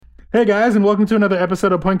Hey guys, and welcome to another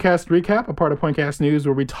episode of Pointcast Recap, a part of Pointcast News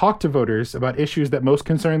where we talk to voters about issues that most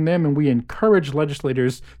concern them and we encourage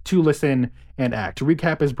legislators to listen and act.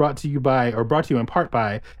 Recap is brought to you in part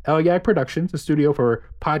by LYAG Productions, a studio for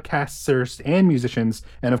podcasters and musicians,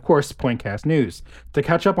 and of course, Pointcast News. To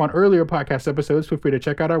catch up on earlier podcast episodes, feel free to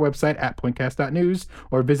check out our website at pointcast.news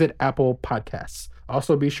or visit Apple Podcasts.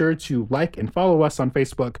 Also, be sure to like and follow us on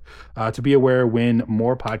Facebook to be aware when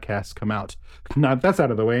more podcasts come out. Now that's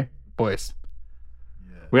out of the way, boys,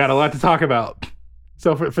 we got a lot to talk about.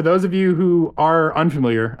 So for those of you who are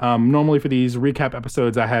unfamiliar, normally for these recap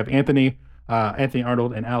episodes, I have Anthony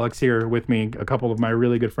Arnold, and Alex here with me, a couple of my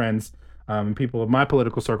really good friends and people of my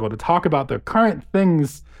political circle, to talk about the current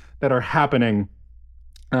things that are happening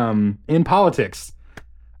in politics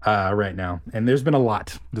right now. And there's been a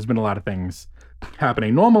lot of things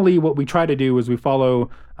happening. Normally, what we try to do is we follow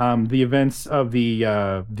the events of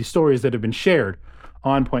the stories that have been shared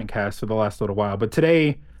on Pointcast for the last little while. But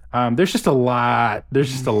today, there's just a lot.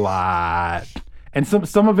 And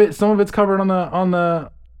some of it's covered on the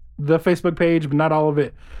Facebook page, but not all of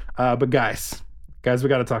it. But guys, we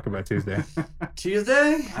got to talk about Tuesday.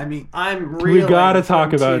 Tuesday? I mean, we got to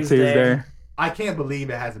talk about Tuesday. I can't believe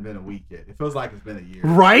it hasn't been a week yet. It feels like it's been a year.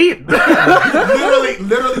 Right?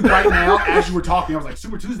 literally right now, as you were talking, I was like,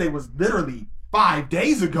 Super Tuesday was literally 5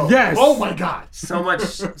 days ago. Yes. Oh my God. So much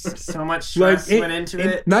stress went into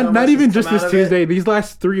it. Not even just this Tuesday. These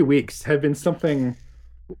last 3 weeks have been something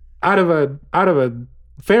out of a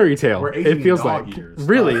fairy tale. It feels like years.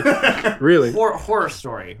 Really. Horror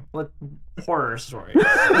story. Horror story.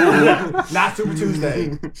 Not Super Tuesday.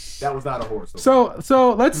 That was not a horror story.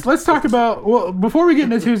 So let's talk about, well, before we get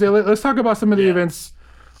into Tuesday, let's talk about some of the events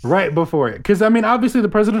right before it, because I mean, obviously the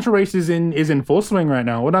presidential race is in full swing right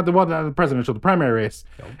now. Well, not the presidential, the primary race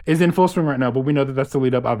is in full swing right now. But we know that that's the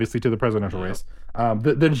lead up, obviously, to the presidential race.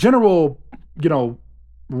 The general,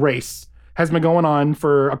 race has been going on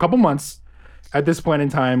for a couple months. At this point in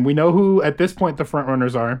time, we know who at this point the front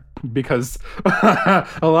runners are, because a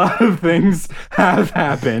lot of things have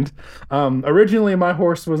happened. Originally, my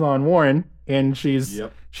horse was on Warren, and she's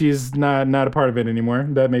not a part of it anymore.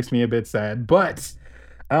 That makes me a bit sad. But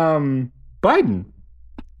Biden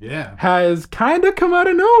has kind of come out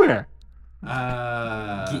of nowhere.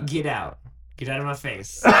 Get out of my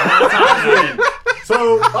face.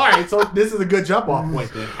 So, all right. So this is a good jump off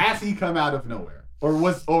point then. Has he come out of nowhere, or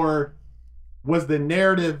was the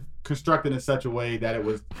narrative constructed in such a way that it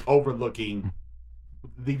was overlooking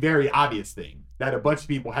the very obvious thing that a bunch of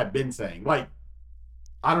people had been saying? Like,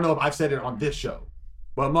 I don't know if I've said it on this show,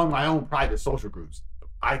 but among my own private social groups,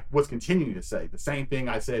 I was continuing to say the same thing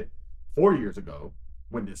I said 4 years ago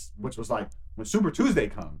which was like, when Super Tuesday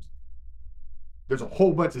comes, there's a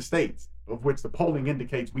whole bunch of states of which the polling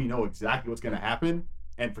indicates we know exactly what's going to happen.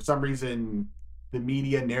 And for some reason, the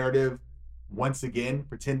media narrative once again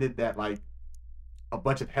pretended that like a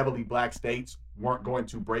bunch of heavily black states weren't going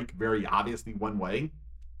to break very obviously one way.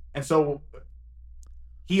 And so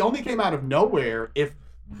he only came out of nowhere if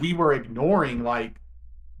we were ignoring like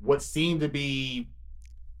what seemed to be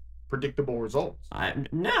predictable results.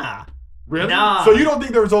 Nah. Really? Nah. So you don't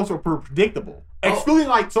think the results were predictable? Excluding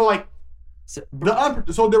so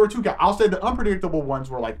there were two guys. I'll say the unpredictable ones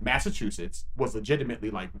were like Massachusetts was legitimately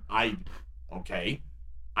like I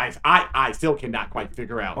still cannot quite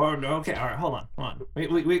figure out. Oh no! Okay, all right, hold on. We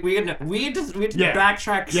had to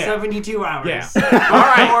backtrack 72 hours. Yeah.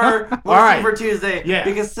 All right. For Tuesday. Yeah.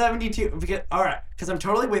 Because 72. Because I'm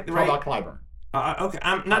totally with How right. about Clyburn? Okay,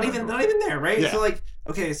 I'm not even there, right? Yeah.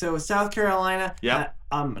 So so South Carolina. Yeah.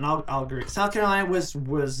 And I'll agree. South Carolina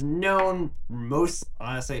was known most,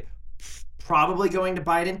 honestly, probably going to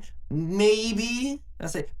Biden. Maybe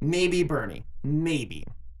Bernie. Maybe.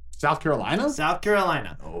 South Carolina? South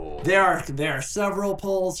Carolina. Oh. There are several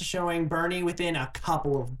polls showing Bernie within a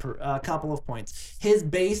couple of points. His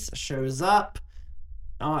base shows up.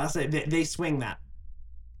 I'll say they swing that.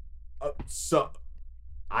 So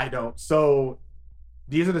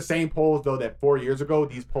these are the same polls though that 4 years ago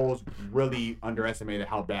these polls really underestimated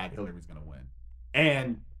how bad Hillary was going to win.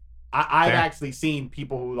 And I've actually seen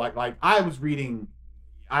people who like I was reading.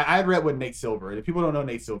 I read what Nate Silver. And if people don't know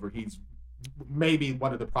Nate Silver, he's maybe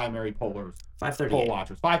one of the primary poll watchers.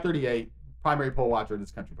 538 primary poll watcher in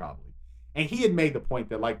this country probably. And he had made the point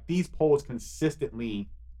that like these polls consistently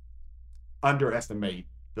underestimate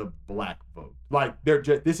the black vote. Like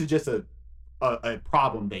this is just a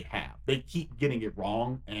problem they have. They keep getting it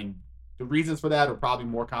wrong, and the reasons for that are probably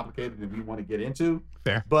more complicated than we want to get into.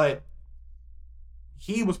 Fair. But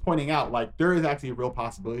he was pointing out like there is actually a real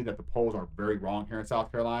possibility that the polls are very wrong here in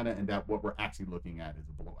South Carolina, and that what we're actually looking at is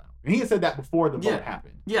a blowout. And he had said that before the vote Yeah.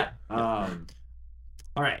 happened. Yeah. Um,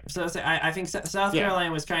 All right. So I think South Yeah.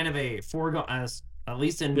 Carolina was kind of a foregone, at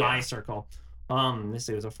least in Yeah. my circle. This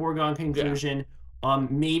was a foregone conclusion.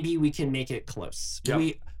 Maybe we can make it close.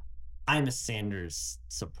 Yep. I'm a Sanders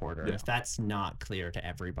supporter. Yeah. If that's not clear to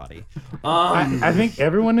everybody. I think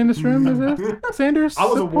everyone in this room is a Sanders I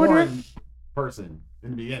was a supporter. Warren person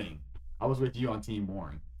in the beginning. I was with you on Team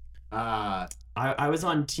Warren. I was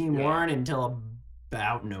on Team Yeah. Warren until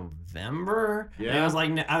about November. And Yeah.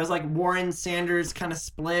 I was like Warren Sanders kind of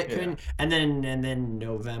split, Yeah. and then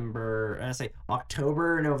November. I say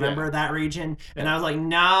October, November, that region, and I was like,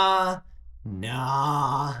 nah,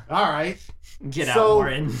 All right. get out, So-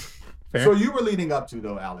 Warren. Fair. So you were leading up to,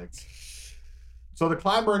 though, Alex. So the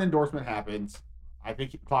Clyburn endorsement happens. I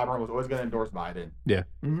think Clyburn was always going to endorse Biden.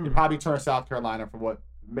 Mhm. It probably turned South Carolina from what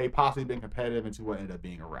may possibly been competitive into what ended up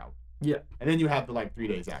being a rout. Yeah. And then you have the 3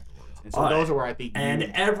 days afterwards. And so Uh, those are where I think And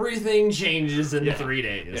you, everything changes in Yeah. 3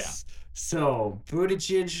 days. Yeah. So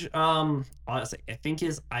Buttigieg, honestly, I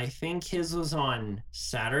think his was on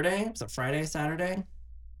Saturday. Was it Friday, Saturday?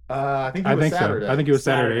 I think it I was think Saturday. so. I think it was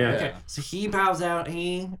Saturday. Yeah. Okay. So he bows out.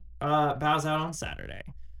 He bows out on Saturday,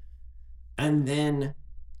 and then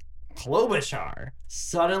Klobuchar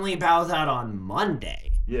suddenly bows out on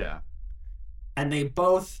Monday, Yeah. and they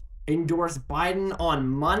both endorse Biden on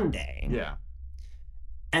Monday. Yeah.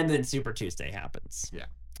 And then Super Tuesday happens. Yeah.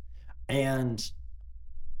 And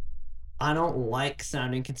I don't like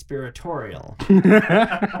sounding conspiratorial,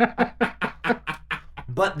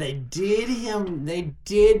 but they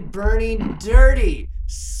did Bernie dirty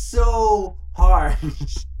so hard.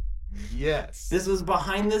 Yes. This was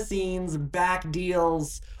behind the scenes, back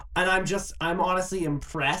deals, and I'm honestly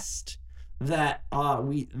impressed that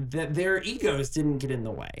that their egos didn't get in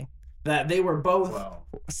the way. That they were both Well,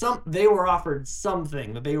 they were offered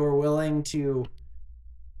something that they were willing to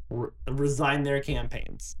resign their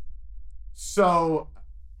campaigns. so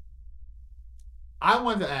I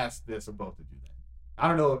wanted to ask this of both of you then. I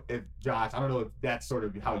don't know if Josh, I don't know if that's sort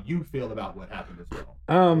of how you feel about what happened as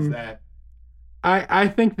well. Is that I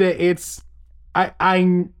think that it's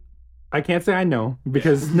I can't say I know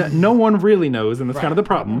because no one really knows, and that's kind of the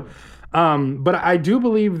problem. But I do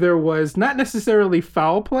believe there was not necessarily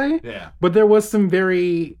foul play, Yeah. but there was some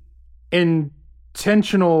very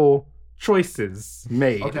intentional choices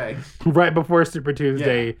made Okay. right before Super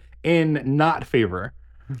Tuesday in not favor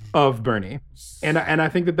of Bernie, and I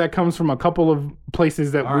think that comes from a couple of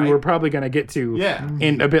places that All we right. were probably going to get to Yeah.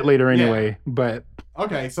 in a bit later anyway. But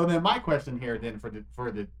Okay. So then my question here then for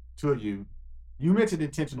the two of you, you mentioned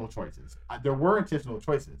intentional choices. There were intentional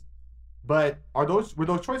choices, but were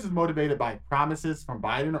those choices motivated by promises from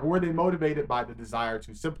Biden, or were they motivated by the desire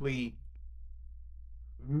to simply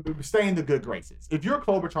stay in the good graces? If you're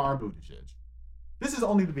Klobuchar and Buttigieg, this is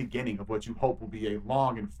only the beginning of what you hope will be a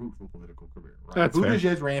long and fruitful political career. Right? That's fair.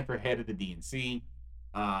 Buttigieg ran for head of the DNC.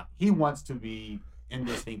 He wants to be in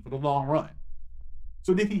this thing for the long run.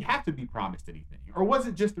 So did he have to be promised anything? Or was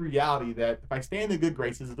it just the reality that if I stay in the good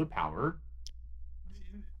graces of the power,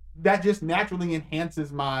 that just naturally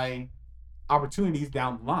enhances my opportunities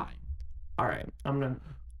down the line? All right, I'm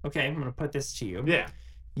gonna put this to you. Yeah.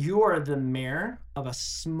 You are the mayor of a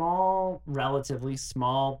relatively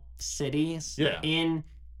small city Yeah. in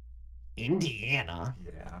Indiana,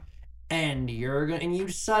 Yeah. and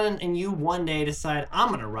you one day decide I'm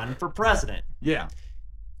gonna run for president. Yeah.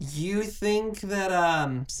 You think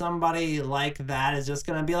that somebody like that is just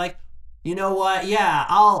gonna be like, you know what? Yeah,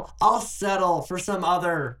 I'll settle for some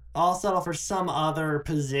other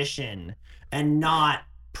position and not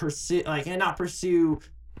pursue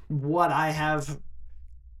what I have.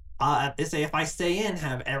 Say if I stay in,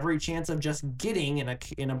 have every chance of just getting in a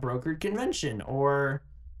brokered convention or.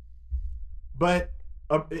 But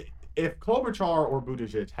if Klobuchar or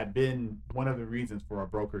Buttigieg had been one of the reasons for a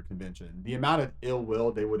brokered convention, the amount of ill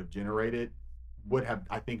will they would have generated would have,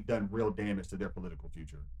 I think, done real damage to their political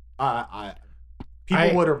future.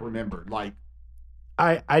 People would have remembered. Like,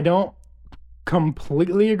 I don't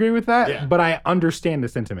completely agree with that, Yeah. but I understand the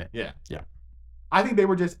sentiment. yeah. Yeah. I think they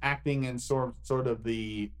were just acting in sort of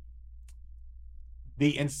the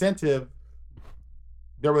incentive.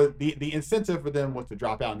 There was the incentive for them was to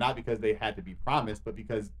drop out, not because they had to be promised, but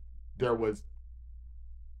because there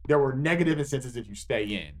were negative incentives if you stay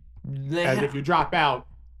in. If you drop out,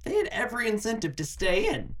 They had every incentive to stay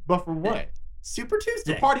in. but for what? Super The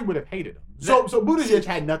Tuesday. party would have hated him. So Buttigieg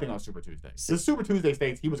had nothing on Super Tuesday. The Super Tuesday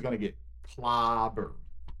states he was going to get clobbered.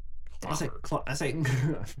 I say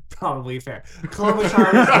probably fair.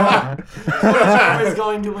 Klobuchar was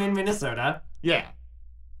going to win Minnesota. Yeah,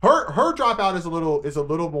 her dropout is a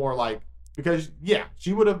little more like Because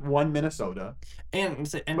she would have won Minnesota, and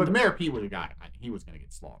but Mayor Pete would have got. He was going to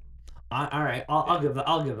get slaughtered. All right, I'll give that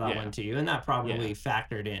Yeah. one to you, and that probably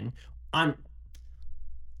factored in.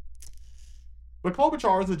 But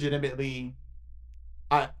Klobuchar is legitimately.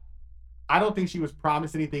 I don't think she was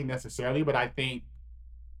promised anything necessarily, but I think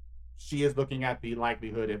she is looking at the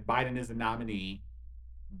likelihood if Biden is the nominee,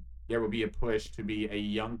 there will be a push to be a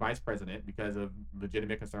young vice president because of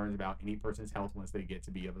legitimate concerns about any person's health once they get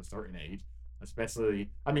to be of a certain age, especially,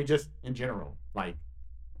 I mean, just in general. Like,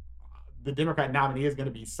 the Democrat nominee is going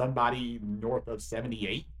to be somebody north of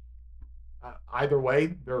 78. Either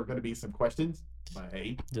way, there are going to be some questions. But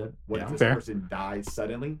hey, what if this Fair. person dies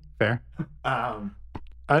suddenly? Fair. I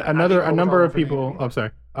A think number of overall people. for me- Oh,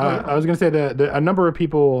 sorry. Oh, yeah. I was going to say that a number of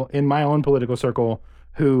people in my own political circle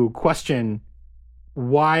who question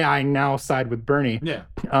why I now side with Bernie Yeah,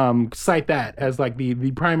 cite that as like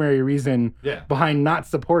the primary reason yeah, behind not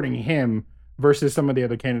supporting him versus some of the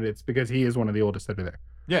other candidates because he is one of the oldest that are there.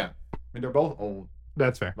 yeah. I mean, they're both old.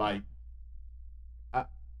 That's fair. Like,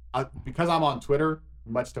 because I'm on Twitter,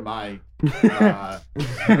 much to my,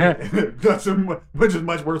 which is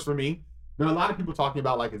much worse for me. There are a lot of people talking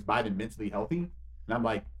about like, is Biden mentally healthy? And I'm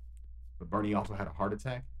like, but Bernie also had a heart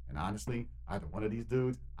attack, and honestly, either one of these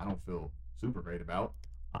dudes, I don't feel super great about.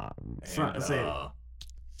 Just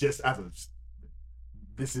as a,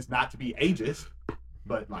 this is not to be ageist,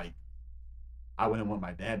 but like, I wouldn't want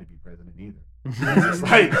my dad to be president either. It's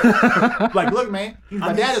like, look, man,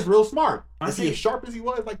 my dad is real smart. Is he as sharp as he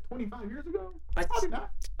was like 25 years ago? Probably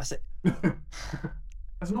not.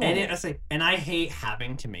 That's normal. And I hate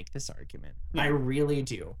having to make this argument. Yeah. I really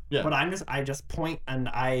do. Yeah. But I just point and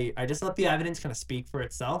I just let the evidence kind of speak for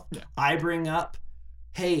itself. Yeah. I bring up,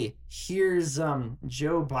 hey, here's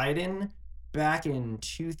Joe Biden back in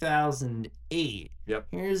 2008. Yep.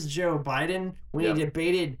 Here's Joe Biden when Yep. he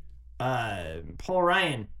debated Paul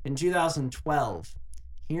Ryan in 2012.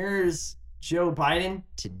 Here's Joe Biden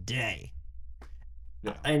today.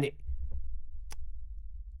 Yeah. And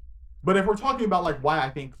But if we're talking about like why I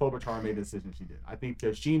think Klobuchar made the decision she did, I think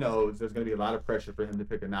because she knows there's going to be a lot of pressure for him to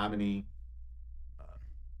pick a nominee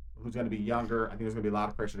who's going to be younger. I think there's going to be a lot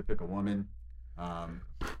of pressure to pick a woman.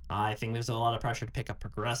 I think there's a lot of pressure to pick up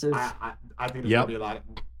progressive. I think there's going to be a lot of.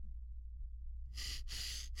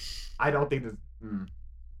 I don't think there's.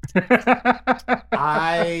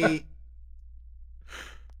 I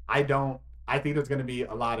don't. I think there's going to be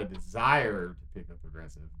a lot of desire to pick up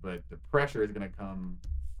progressive, but the pressure is going to come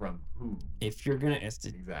from who? If you're gonna,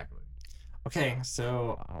 Exactly. okay,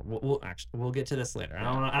 so we'll get to this later. I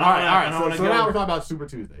don't All want right. to So go. now we're talking about Super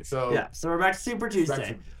Tuesday. So Yeah, so we're back to Super Tuesday.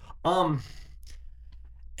 back to-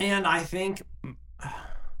 And I think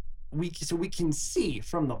we can see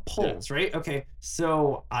from the polls, right? Okay,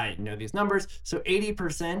 so I know these numbers. So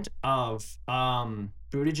 80% of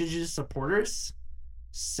Buttigieg's supporters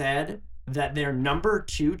said that their number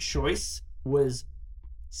 2 choice was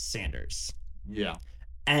Sanders. Yeah.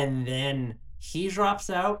 And then he drops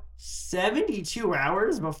out 72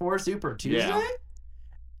 hours before Super Tuesday. Yeah.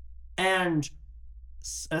 And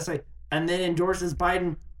and then endorses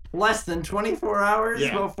Biden less than 24 hours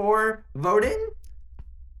Yeah. before voting.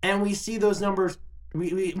 And we see those numbers,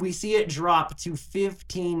 we see it drop to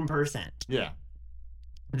 15%. Yeah.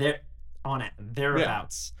 They're on it,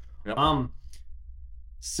 thereabouts. Yep.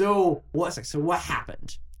 So what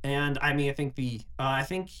happened? And I mean, I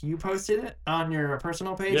think you posted it on your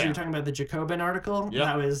personal page. Yeah. You were talking about the Jacobin article. Yep.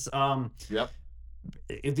 That was Yep.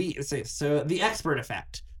 the expert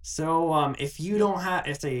effect. So if you don't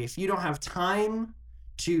have time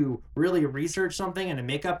to really research something and to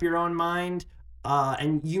make up your own mind,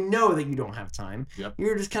 and you know that you don't have time, Yep.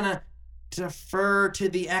 you're just gonna defer to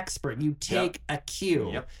the expert. You take a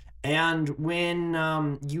cue. Yep. And when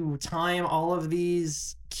you time all of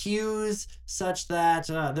these cues such that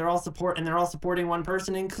they're all supporting one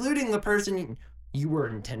person, including the person you were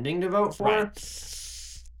intending to vote for.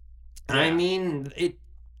 Right. I Yeah. mean,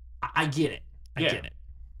 I get it. I Yeah. get it.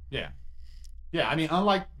 Yeah. I mean,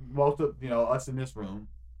 unlike most of us in this room,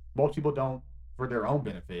 most people don't, for their own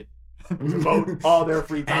benefit, devote all their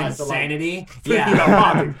free time And to like, sanity. yeah.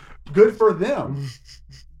 Yeah. Good for them.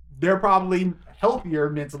 They're probably healthier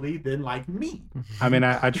mentally than like me. I mean,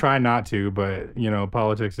 I try not to, but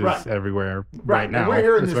politics is Right. everywhere right And now. we're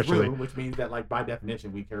here in this especially. room, which means that, like, by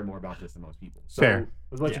definition, we care more about this than most people. So, Fair.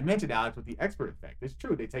 was what Yeah. you mentioned, Alex, with the expert effect. It's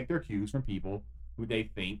true. They take their cues from people who they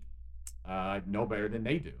think know better than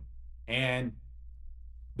they do. And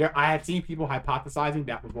I had seen people hypothesizing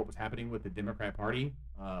that was what was happening with the Democrat Party.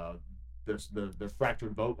 The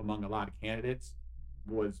fractured vote among a lot of candidates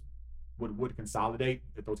would consolidate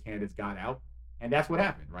if those candidates got out. And that's what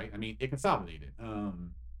happened, right? I mean, it consolidated.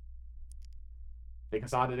 They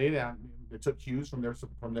consolidated. They took cues from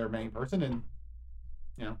their main person, and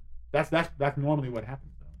that's normally what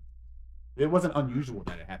happens. Though it wasn't unusual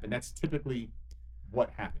that it happened. That's typically what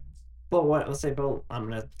happens. But I'm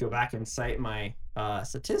gonna go back and cite my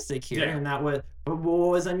statistic here, Yeah. and what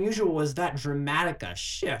was unusual was that dramatic a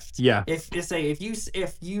shift. Yeah. If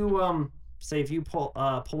you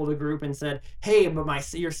polled a group and said, hey,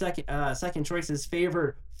 but your second choice is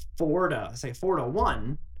favored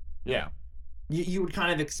 4-1. Yeah. You would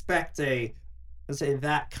kind of expect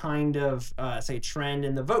that kind of trend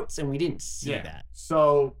in the votes, and we didn't see that.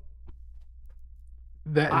 So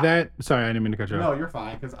sorry, I didn't mean to cut you off. no, you're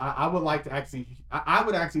fine, because I would like to I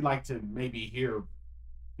would actually like to maybe hear,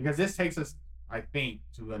 because this takes us, I think,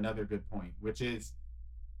 to another good point, which is,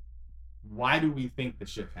 why do we think the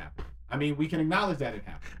shift happened? I mean, we can acknowledge that it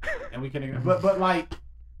happened, and we can, but like,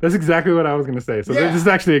 That's exactly what I was gonna say. So Yeah. this is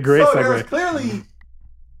actually a great so there was segue. clearly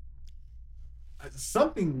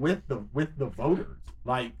something with the voters,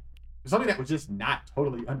 like something that was just not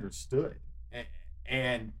totally understood,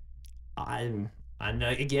 and I know,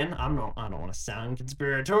 again, I don't want to sound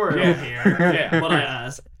conspiratorial Yeah. here, Yeah.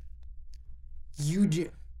 but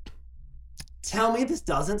tell me this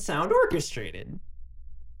doesn't sound orchestrated.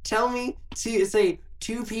 Tell me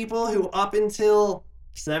two people who up until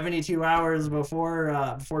 72 hours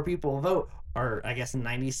before people vote, or I guess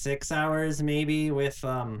 96 hours maybe with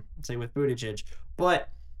with Buttigieg, but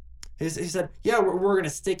he said, yeah, we're gonna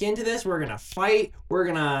stick into this, we're gonna fight, we're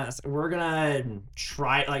gonna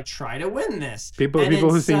try to win this. People And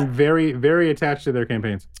who then seem very, very attached to their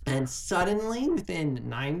campaigns. and suddenly, within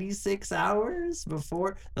 96 hours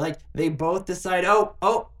before, they both decide,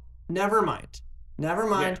 oh, never mind.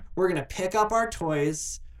 Yeah. We're gonna pick up our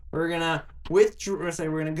toys. We're gonna withdraw.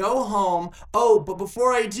 We're gonna go home. Oh, but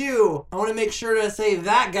before I do, I want to make sure to say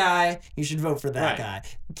that guy. You should vote for that Right. guy.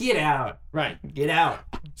 Get out. right. Get out.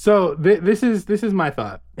 So this is my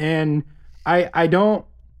thought, and I don't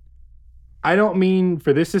mean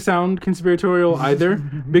for this to sound conspiratorial either,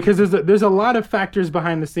 because there's a lot of factors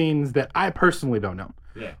behind the scenes that I personally don't know.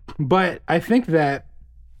 Yeah. But I think that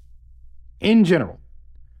in general,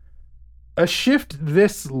 a shift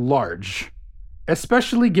this large,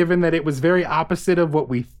 especially given that it was very opposite of what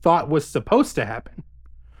we thought was supposed to happen,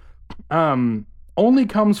 only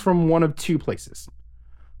comes from one of two places.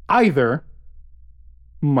 Either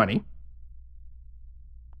money,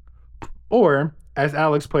 or, as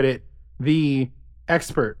Alex put it, the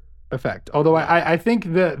expert effect. Although I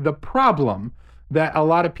think the problem that a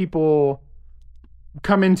lot of people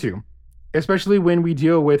come into, especially when we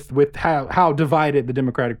deal with how divided the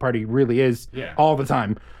Democratic Party really is Yeah. all the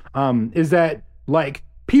time, is that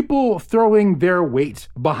people throwing their weight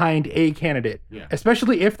behind a candidate, Yeah.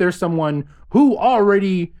 especially if there's someone who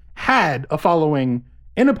already had a following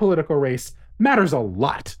in a political race, matters a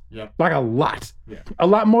lot. Yep. Like a lot. Yeah. A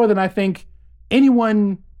lot more than I think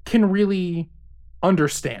anyone can really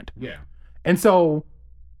understand. Yeah. And so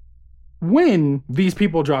when these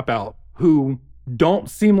people drop out who don't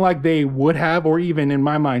seem like they would have, or even in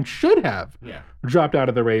my mind should have, Yeah. dropped out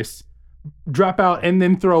of the race, drop out and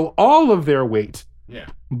then throw all of their weight Yeah.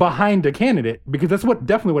 behind a candidate, because that's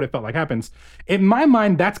definitely what it felt like happens. In my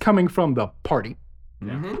mind, that's coming from the party.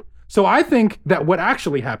 Yeah. Mm-hmm. So I think that what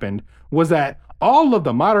actually happened was that all of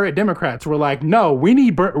the moderate Democrats were like, no, we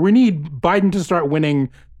need Biden to start winning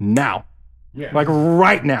now. Yeah. Like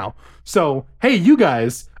right now. So, hey, you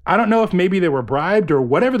guys, I don't know if maybe they were bribed or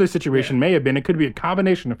whatever the situation may have been. It could be a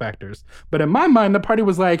combination of factors. But in my mind, the party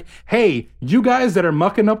was like, hey, you guys that are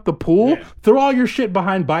mucking up the pool, Yeah. throw all your shit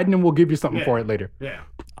behind Biden and we'll give you something Yeah. for it later. Yeah.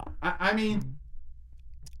 I mean,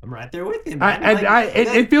 I'm right there with you, man.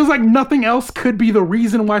 It feels like nothing else could be the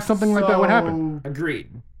reason why something like that would happen.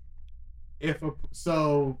 Agreed.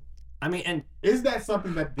 So I mean, and is that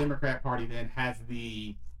something that the Democrat Party then has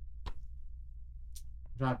the?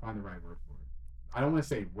 I'm trying to find the right word for it. I don't want to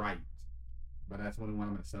say right, but that's the only one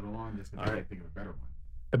I'm going to settle on, just because I can't think of a better one.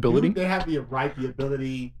 Ability? They have the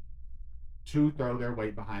ability to throw their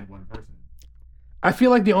weight behind one person. I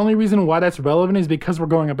feel like the only reason why that's relevant is because we're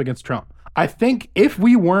going up against Trump. I think if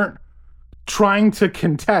we weren't trying to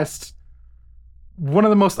contest one of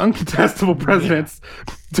the most uncontestable presidents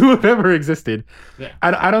to have ever existed, Yeah.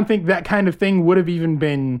 I don't think that kind of thing would have even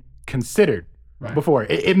been considered Right. before.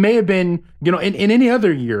 It may have been, in any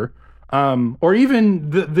other year, or even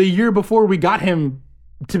the year before we got him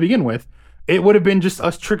to begin with, it would have been just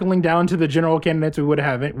us trickling down to the general candidates we would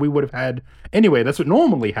have had anyway. That's what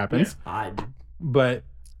normally happens. I'd But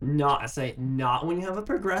not when you have a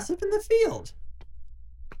progressive in the field.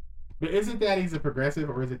 But isn't that he's a progressive,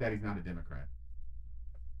 or is it that he's not a Democrat?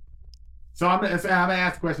 So I'm gonna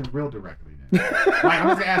ask the question real directly then. I'm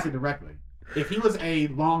gonna ask it directly. If he was a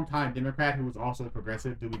longtime Democrat who was also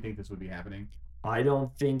progressive, do we think this would be happening? I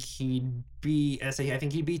don't think he'd be. I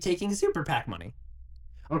think he'd be taking super PAC money.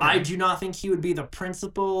 Okay. I do not think he would be the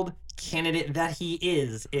principled candidate that he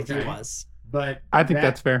is if he was. But I think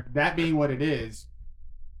that's fair. That being what it is,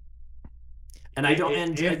 and I don't.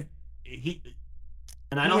 He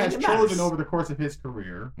I don't has think it chosen matters. over the course of his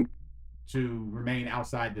career to remain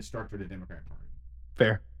outside the structure of the Democrat Party.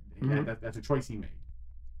 Fair. That's a choice he made.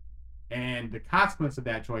 And the consequence of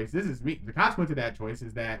that choice, the consequence of that choice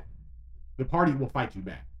is that the party will fight you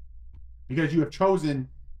back. Because you have chosen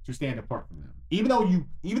to stand apart from them. Even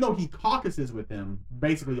though he caucuses with them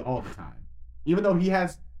basically all the time. Even though he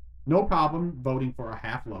has no problem voting for a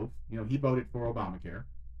half loaf. He voted for Obamacare.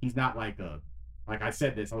 He's not like I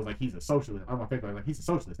said this, I was like, he's a socialist. On my Facebook, I was like, he's a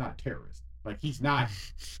socialist, not a terrorist. Like, he's not,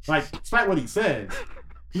 despite what he says,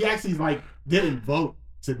 he actually, didn't vote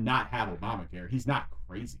to not have Obamacare. He's not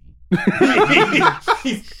crazy.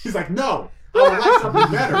 he's like, no, I would like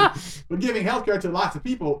something better. But giving healthcare to lots of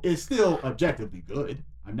people is still objectively good.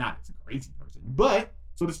 I'm not a crazy person. But,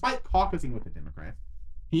 so despite caucusing with the Democrats,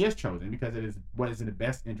 he has chosen, because it is what is in the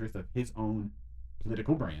best interest of his own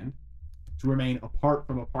political brand, to remain apart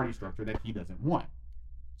from a party structure that he doesn't want.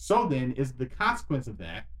 So then, is the consequence of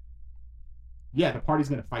that, the party's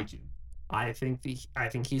going to fight you. I think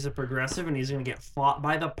he's a progressive, and he's going to get fought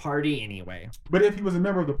by the party anyway. But if he was a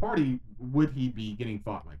member of the party, would he be getting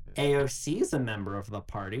fought like this? AOC is a member of the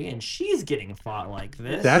party, and she's getting fought like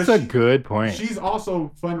this. That's a good point. She's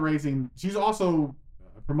also fundraising. She's also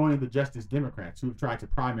promoting the Justice Democrats, who have tried to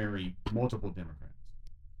primary multiple Democrats.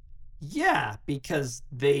 Yeah, because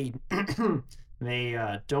they they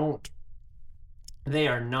are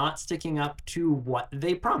not sticking up to what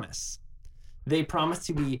they promise. They promise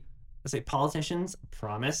to be, politicians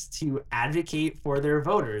promise to advocate for their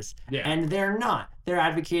voters, and they're not. They're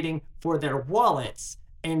advocating for their wallets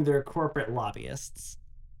and their corporate lobbyists.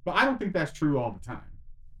 But I don't think that's true all the time.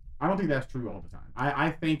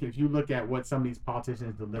 I think if you look at what some of these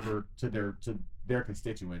politicians deliver to their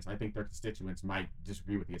constituents, I think their constituents might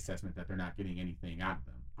disagree with the assessment that they're not getting anything out of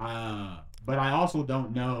them. But I also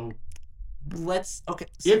don't know.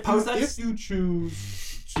 If you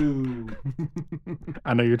choose to,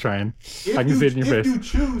 I know you're trying. I can see it in your face. If you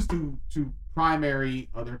choose to primary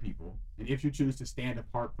other people, and if you choose to stand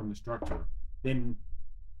apart from the structure, then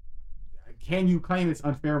can you claim it's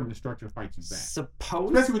unfair when the structure fights you back?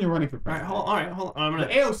 Especially when you're running for president. All right, hold on. The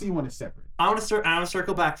AOC one is separate. I want to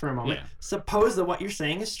circle back for a moment. Yeah. Suppose that what you're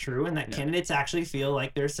saying is true, and that candidates actually feel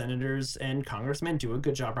like their senators and congressmen do a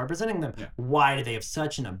good job representing them. Yeah. Why do they have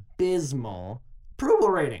such an abysmal approval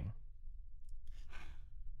rating?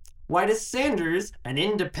 Why does Sanders, an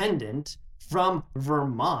independent from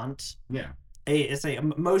Vermont,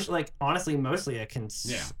 mostly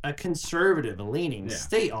a conservative leaning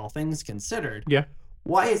state, all things considered. Yeah.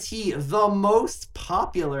 Why is he the most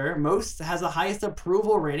popular, has the highest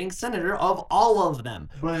approval rating senator of all of them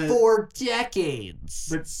for decades?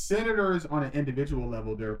 But senators on an individual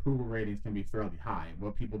level, their approval ratings can be fairly high.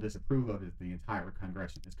 What people disapprove of is the entire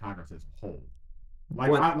Congress as a whole. I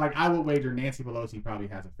would wager Nancy Pelosi probably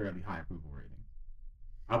has a fairly high approval rating.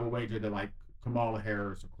 I would wager that Kamala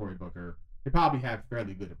Harris or Cory Booker, they probably have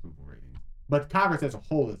fairly good approval ratings. But Congress as a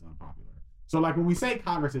whole is unpopular. So when we say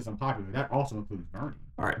Congress is unpopular, that also includes Bernie.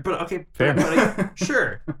 All right, but okay, fair.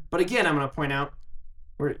 Sure. But again, I'm going to point out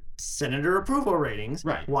where senator approval ratings.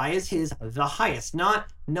 Right. Why is his the highest? Not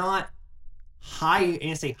high. And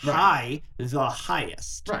you say high, the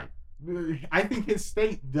highest. Right. I think his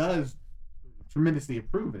state does tremendously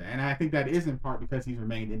approve of that, and I think that is in part because he's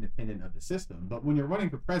remained independent of the system. But when you're running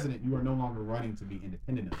for president, you are no longer running to be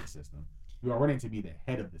independent of the system. You are running to be the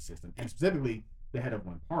head of the system, and specifically the head of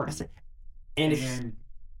one party. And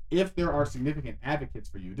if there are significant advocates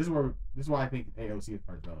for you, this is why I think AOC is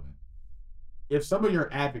part relevant. If some of your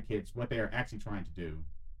advocates, what they are actually trying to do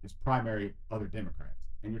is primary other Democrats,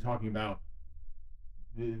 and you're talking about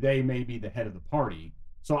they may be the head of the party.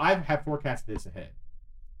 So I have forecasted this ahead.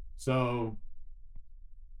 So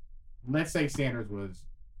let's say Sanders was,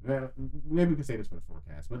 maybe we could say this for the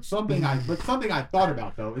forecast, but something I thought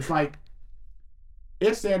about though is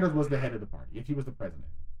if Sanders was the head of the party, if he was the president,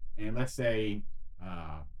 and let's say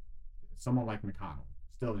someone like McConnell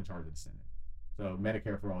still in charge of the Senate, so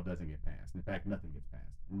Medicare for all doesn't get passed. In fact, nothing gets passed.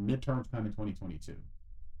 And midterms come in 2022.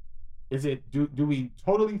 Do we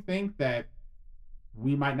totally think that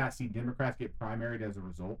we might not see Democrats get primaried as a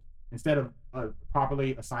result? Instead of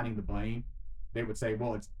properly assigning the blame, they would say,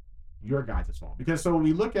 well, it's your guys' fault. Because so when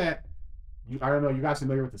we look at, I don't know, you guys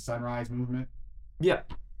familiar with the Sunrise Movement? Yeah.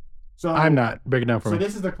 So I'm not. Break it down for So me.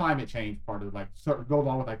 this is the climate change part of go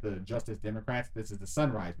along with like the Justice Democrats. This is the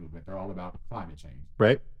Sunrise Movement. They're all about climate change.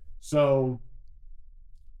 Right? So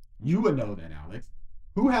you would know then, Alex.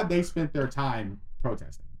 Who have they spent their time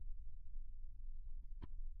protesting?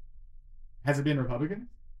 Has it been Republicans?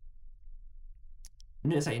 I'm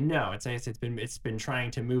gonna say no. It's been trying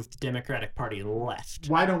to move the Democratic Party left.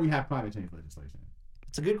 Why don't we have climate change legislation?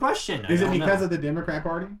 It's a good question. Is it because of the Democrat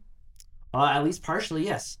Party? At least partially,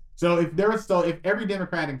 yes. So if every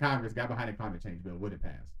Democrat in Congress got behind a climate change bill, would it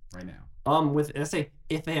pass right now? Let's say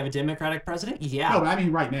if they have a Democratic president, yeah. No, but I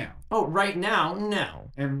mean right now. Oh, right now,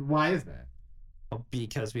 no. And why is that?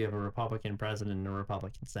 Because we have a Republican president and a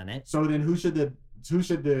Republican Senate. So then who should they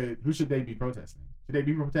be protesting? Should they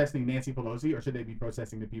be protesting Nancy Pelosi, or should they be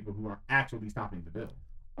protesting the people who are actually stopping the bill?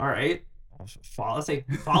 All right.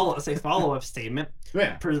 Follow-up statement.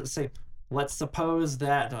 Yeah. Let's suppose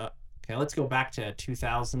that let's go back to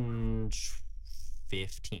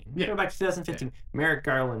 2015. Yeah. Go back to 2015. Merrick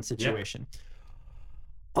Garland situation.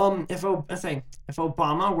 If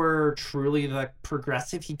Obama were truly the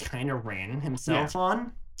progressive he kind of ran himself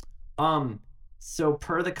on, so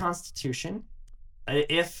per the Constitution,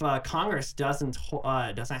 if Congress doesn't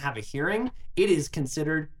have a hearing, it is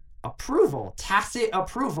considered approval, tacit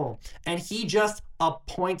approval, and he just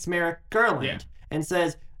appoints Merrick Garland and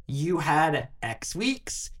says, you had X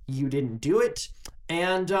weeks, you didn't do it,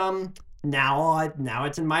 and now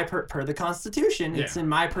it's in my per the Constitution, it's in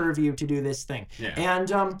my purview to do this thing,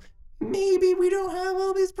 and maybe we don't have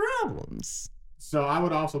all these problems. So I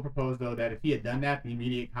would also propose though that if he had done that, the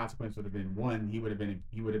immediate consequence would have been one, he would have been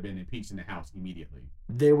impeached in the House immediately.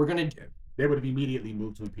 They would have immediately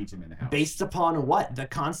moved to impeach him in the House. Based upon what the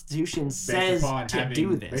Constitution says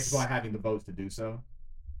do this. Based upon having the votes to do so.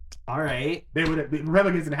 All right. The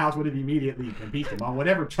Republicans in the House would have immediately impeached him on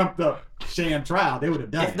whatever trumped up sham trial. They would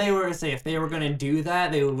have done. If they were going to do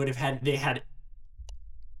that, they would have had pick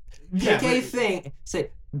a thing.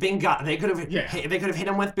 Say Benghazi. They could have hit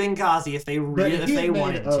him with Benghazi if they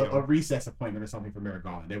wanted to. A recess appointment or something for Merrick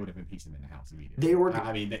Garland, they would have impeached him in the House immediately. They would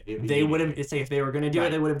have if they were going to do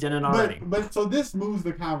it, they would have done it already. But so this moves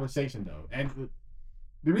the conversation though, and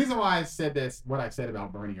the reason why I said this, what I said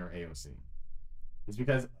about Bernie or AOC, is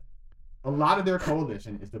because a lot of their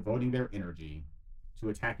coalition is devoting their energy to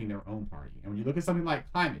attacking their own party. And when you look at something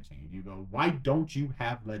like climate change, you go, why don't you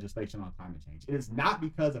have legislation on climate change? It is not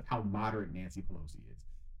because of how moderate Nancy Pelosi is.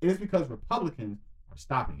 It is because Republicans are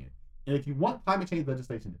stopping it. And if you want climate change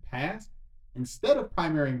legislation to pass, instead of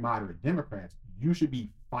primarying moderate Democrats, you should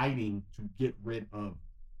be fighting to get rid of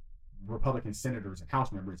Republican senators and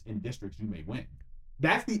House members in districts you may win.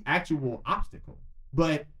 That's the actual obstacle.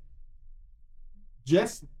 But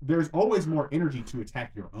there's always more energy to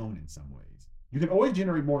attack your own in some ways. You can always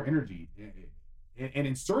generate more energy. An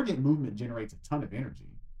insurgent movement generates a ton of energy,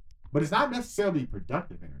 but it's not necessarily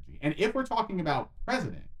productive energy. And if we're talking about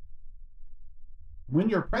president, when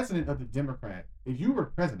you're president of the Democrat, if you were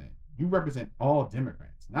president, you represent all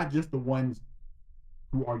Democrats, not just the ones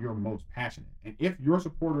who are your most passionate. And if your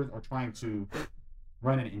supporters are trying to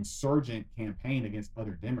run an insurgent campaign against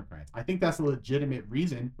other Democrats, I think that's a legitimate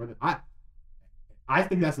reason for I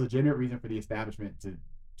think that's a legitimate reason for the establishment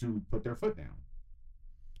to put their foot down.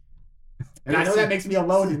 And I know that makes me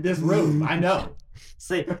alone in this room. I know.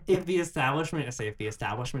 Say if the establishment is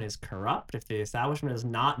corrupt, if the establishment is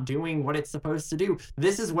not doing what it's supposed to do,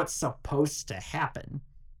 this is what's supposed to happen.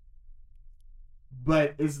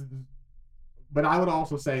 But I would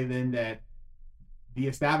also say then that the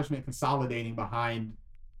establishment consolidating behind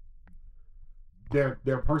their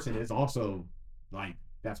person is also like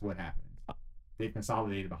that's what happened. They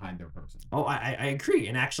consolidated behind their person. Oh, I agree.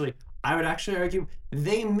 And actually, I would actually argue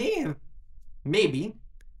they may have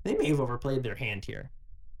overplayed their hand here.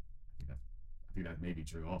 I think that may be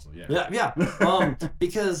true also, yeah. Yeah.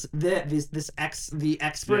 Because the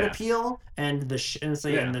expert appeal and the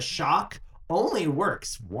shock only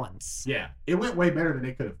works once. Yeah. It went way better than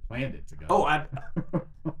they could have planned it to go.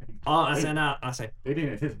 I say they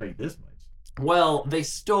didn't anticipate this much. Well, they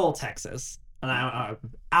stole Texas. And I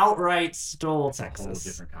outright stole Texas. A whole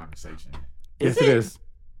different conversation. Yes, it is.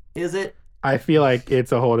 Is it? I feel like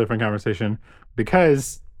it's a whole different conversation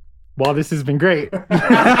because while this has been great, we're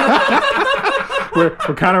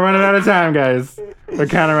kind of running out of time, guys. We're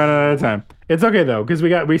kind of running out of time. It's okay though, because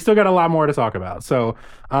we still got a lot more to talk about. So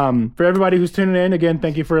for everybody who's tuning in, again,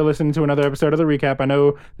 thank you for listening to another episode of the recap. I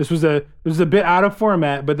know this was a bit out of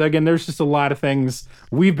format, but again, there's just a lot of things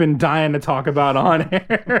we've been dying to talk about on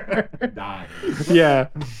air. Dying. Yeah.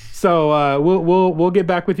 So we'll get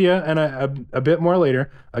back with you and a bit more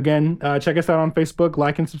later. Again, check us out on Facebook,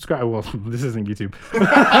 like and subscribe. Well, this isn't YouTube.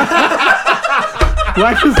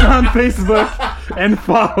 Like us on Facebook and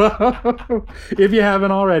follow if you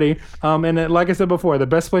haven't already. And like I said before, the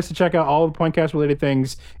best place to check out all of Pointcast related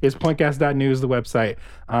things is pointcast.news, the website.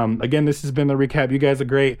 Again, this has been the recap. You guys are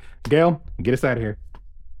great. Gail, get us out of here.